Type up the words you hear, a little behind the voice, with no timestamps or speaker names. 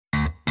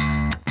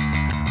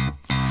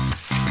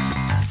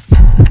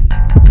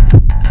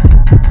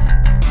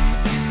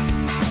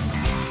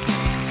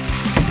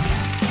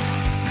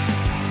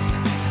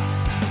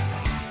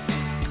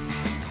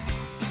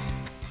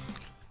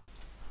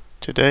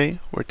Today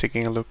we're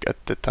taking a look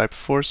at the type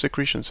 4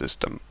 secretion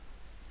system.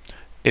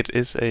 It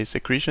is a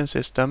secretion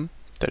system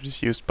that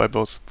is used by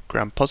both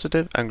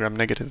gram-positive and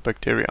gram-negative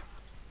bacteria.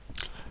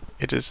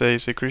 It is a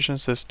secretion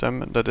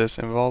system that is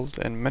involved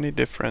in many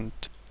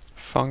different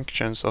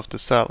functions of the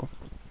cell.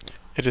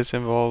 It is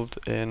involved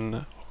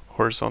in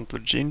horizontal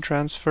gene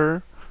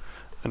transfer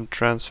and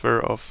transfer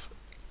of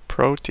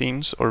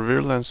proteins or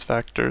virulence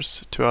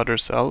factors to other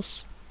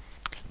cells,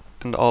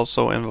 and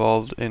also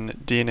involved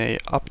in DNA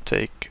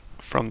uptake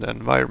from the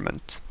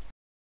environment.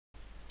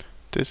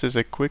 This is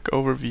a quick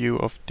overview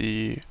of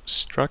the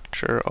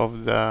structure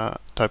of the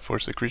type 4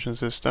 secretion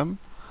system,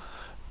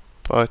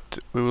 but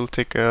we will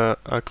take a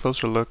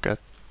closer look at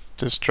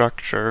the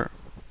structure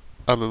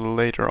a little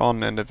later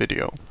on in the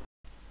video.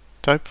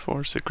 Type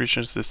 4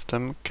 secretion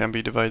system can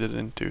be divided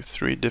into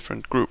 3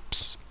 different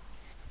groups,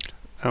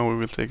 and we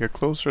will take a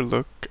closer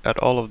look at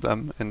all of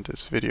them in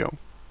this video.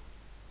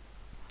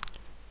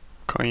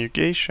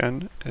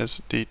 Conjugation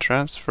is the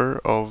transfer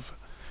of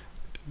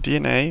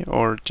DNA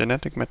or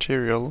genetic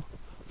material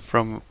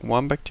from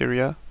one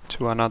bacteria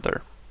to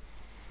another.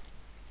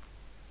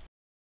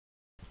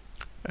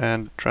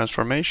 And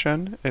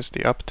transformation is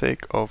the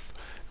uptake of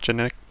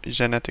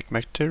genetic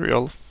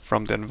material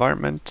from the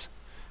environment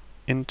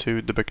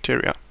into the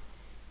bacteria.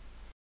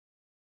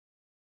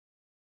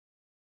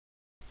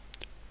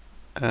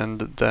 And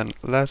then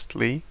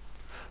lastly,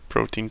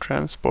 protein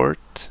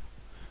transport.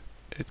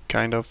 It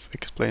kind of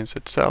explains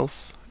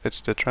itself. It's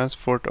the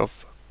transport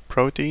of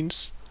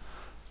proteins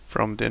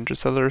from the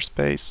intracellular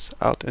space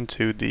out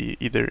into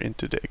either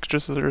into the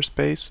extracellular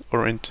space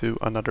or into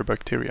another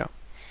bacteria.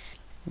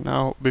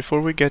 Now,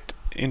 before we get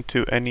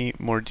into any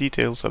more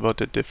details about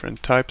the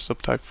different types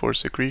of type 4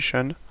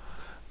 secretion,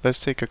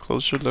 let's take a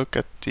closer look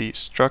at the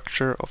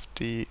structure of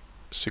the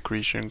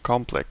secretion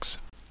complex.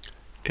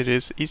 It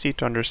is easy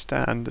to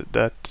understand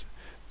that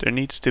there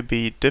needs to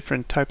be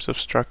different types of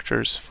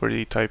structures for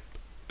the type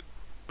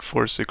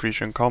 4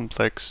 secretion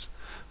complex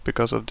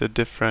because of the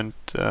different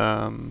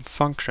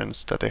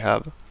functions that they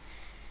have.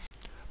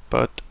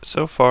 But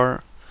so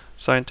far,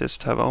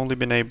 scientists have only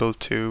been able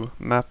to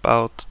map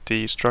out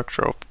the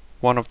structure of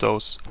one of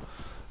those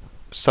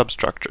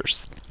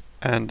substructures.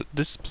 And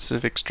this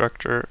specific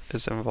structure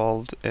is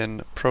involved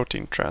in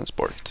protein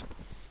transport.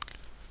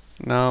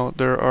 Now,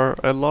 there are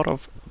a lot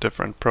of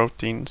different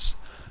proteins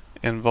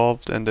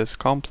involved in this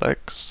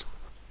complex,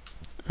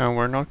 and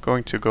we're not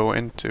going to go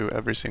into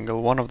every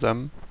single one of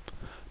them,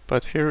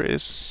 but here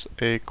is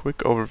a quick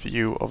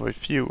overview of a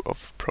few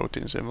of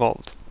proteins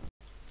involved.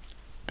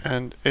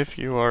 And if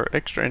you are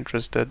extra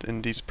interested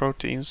in these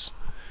proteins,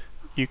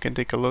 you can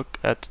take a look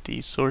at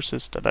the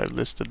sources that I've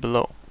listed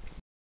below.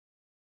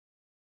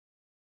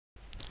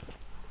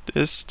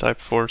 This type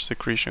 4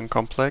 secretion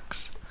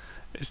complex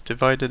is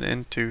divided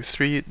into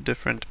 3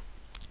 different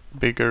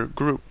bigger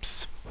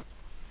groups.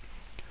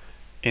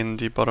 In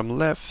the bottom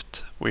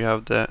left, we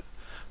have the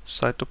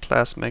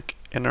cytoplasmic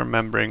inner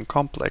membrane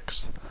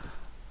complex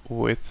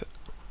with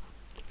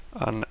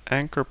an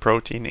anchor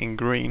protein in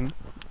green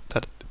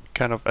that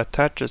kind of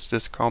attaches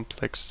this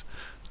complex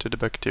to the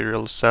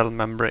bacterial cell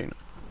membrane.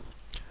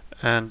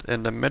 And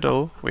in the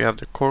middle, we have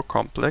the core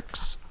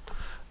complex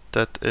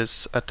that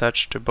is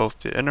attached to both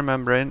the inner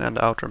membrane and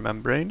outer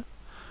membrane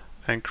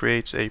and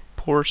creates a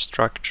pore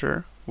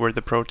structure where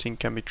the protein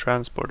can be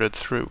transported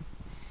through.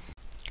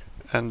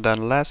 And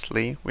then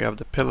lastly, we have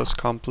the pillus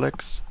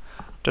complex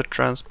that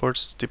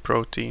transports the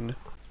protein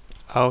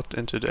out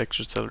into the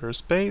extracellular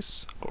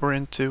space or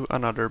into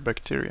another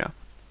bacteria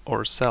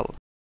or cell.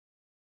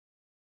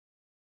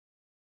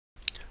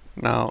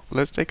 Now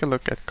let's take a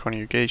look at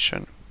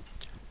conjugation.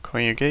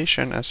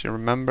 Conjugation, as you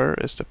remember,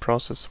 is the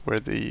process where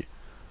the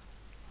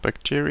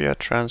bacteria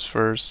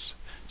transfers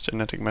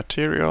genetic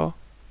material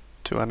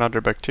to another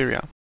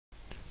bacteria.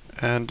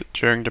 And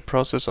during the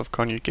process of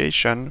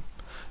conjugation,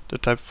 the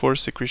type 4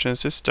 secretion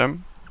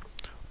system,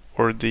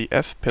 or the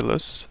F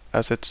pillus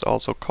as it's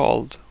also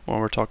called when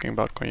we're talking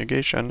about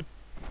conjugation,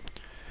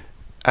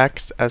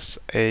 acts as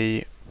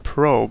a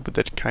probe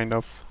that kind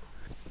of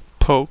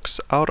pokes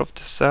out of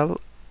the cell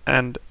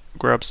and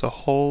grabs a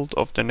hold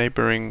of the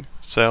neighboring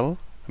cell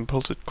and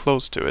pulls it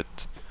close to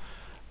it.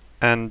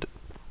 And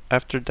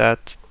after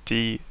that,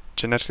 the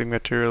genetic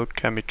material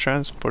can be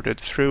transported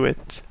through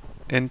it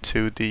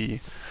into the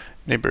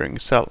neighboring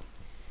cell.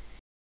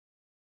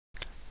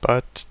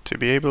 But to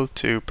be able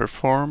to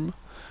perform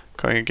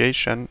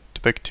conjugation, the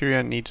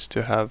bacteria needs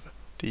to have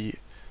the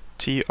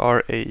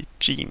TRA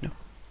gene.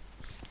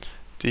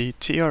 The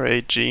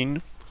TRA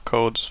gene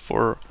codes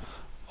for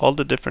all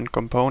the different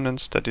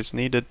components that is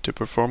needed to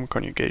perform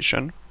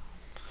conjugation,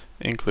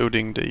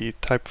 including the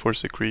type 4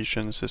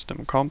 secretion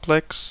system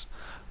complex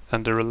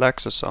and the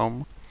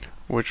relaxosome,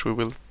 which we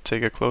will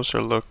take a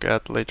closer look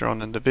at later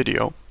on in the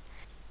video.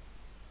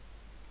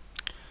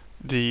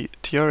 The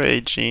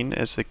TRA gene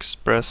is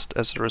expressed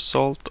as a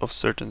result of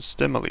certain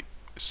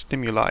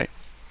stimuli.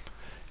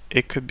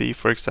 It could be,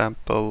 for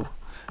example,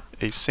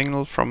 a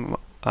signal from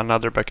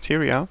another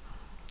bacteria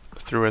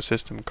through a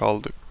system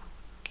called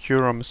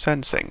quorum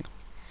sensing.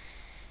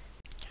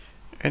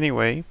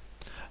 Anyway,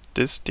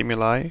 this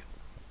stimuli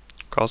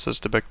causes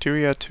the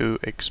bacteria to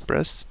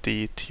express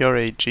the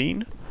TRA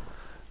gene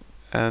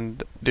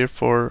and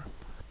therefore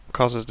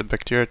causes the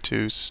bacteria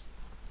to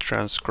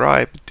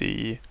transcribe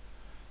the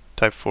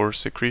type 4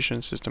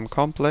 secretion system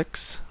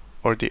complex,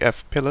 or the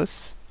F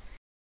pillus.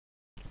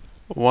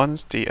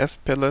 Once the F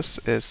pillus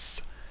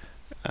is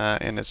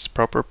in its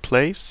proper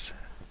place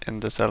in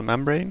the cell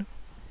membrane,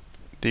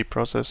 the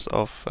process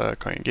of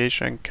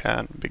conjugation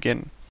can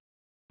begin.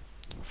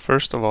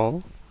 First of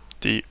all,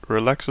 the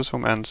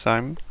relaxosome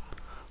enzyme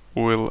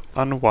will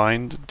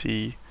unwind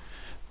the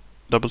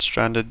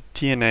double-stranded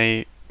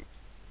DNA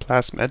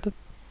plasmid.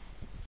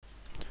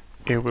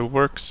 It will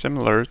work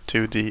similar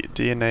to the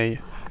DNA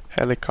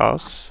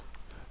helicase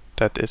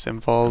that is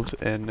involved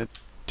in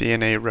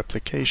DNA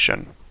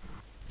replication.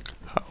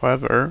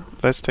 However,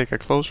 let's take a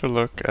closer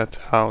look at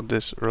how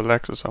this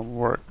relaxosome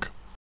works.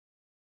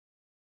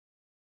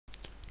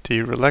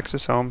 The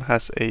relaxosome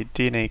has a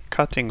DNA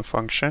cutting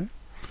function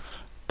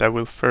that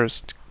will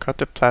first cut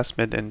the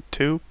plasmid in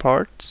two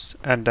parts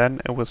and then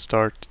it will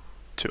start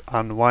to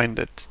unwind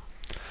it.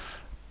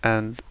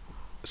 And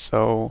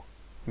so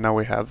now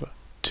we have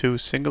two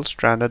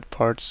single-stranded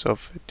parts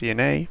of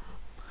DNA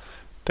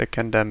that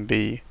can then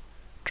be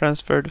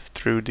transferred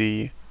through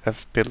the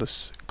F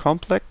pillus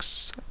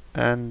complex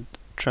and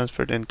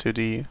transferred into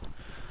the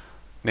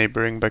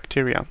neighboring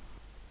bacteria.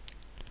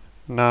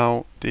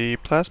 Now, the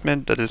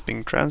plasmid that is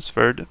being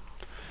transferred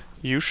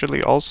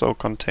usually also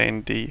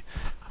contain the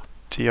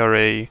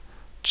TRA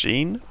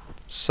gene,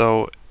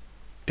 so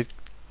it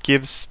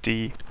gives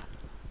the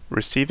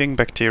receiving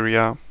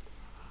bacteria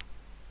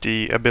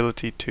the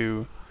ability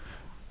to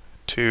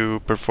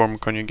perform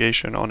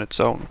conjugation on its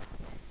own.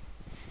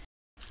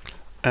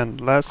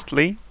 And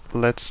lastly,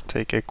 let's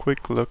take a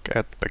quick look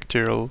at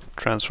bacterial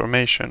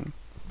transformation.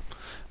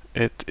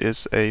 It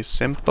is a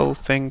simple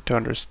thing to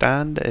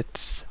understand.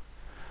 It's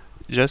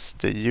just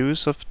the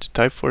use of the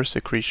type 4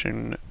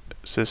 secretion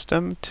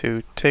system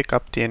to take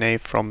up DNA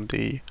from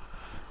the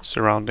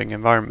surrounding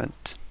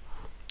environment.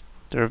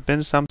 There have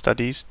been some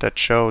studies that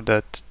show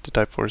that the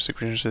type 4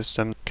 secretion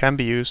system can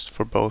be used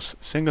for both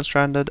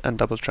single-stranded and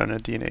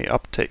double-stranded DNA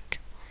uptake.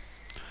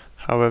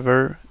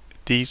 However,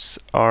 these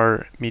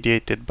are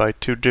mediated by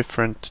two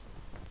different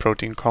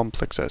protein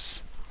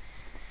complexes.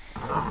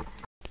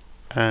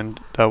 And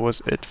that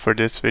was it for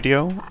this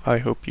video. I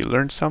hope you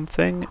learned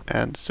something,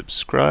 and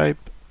subscribe,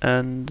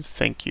 and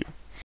thank you.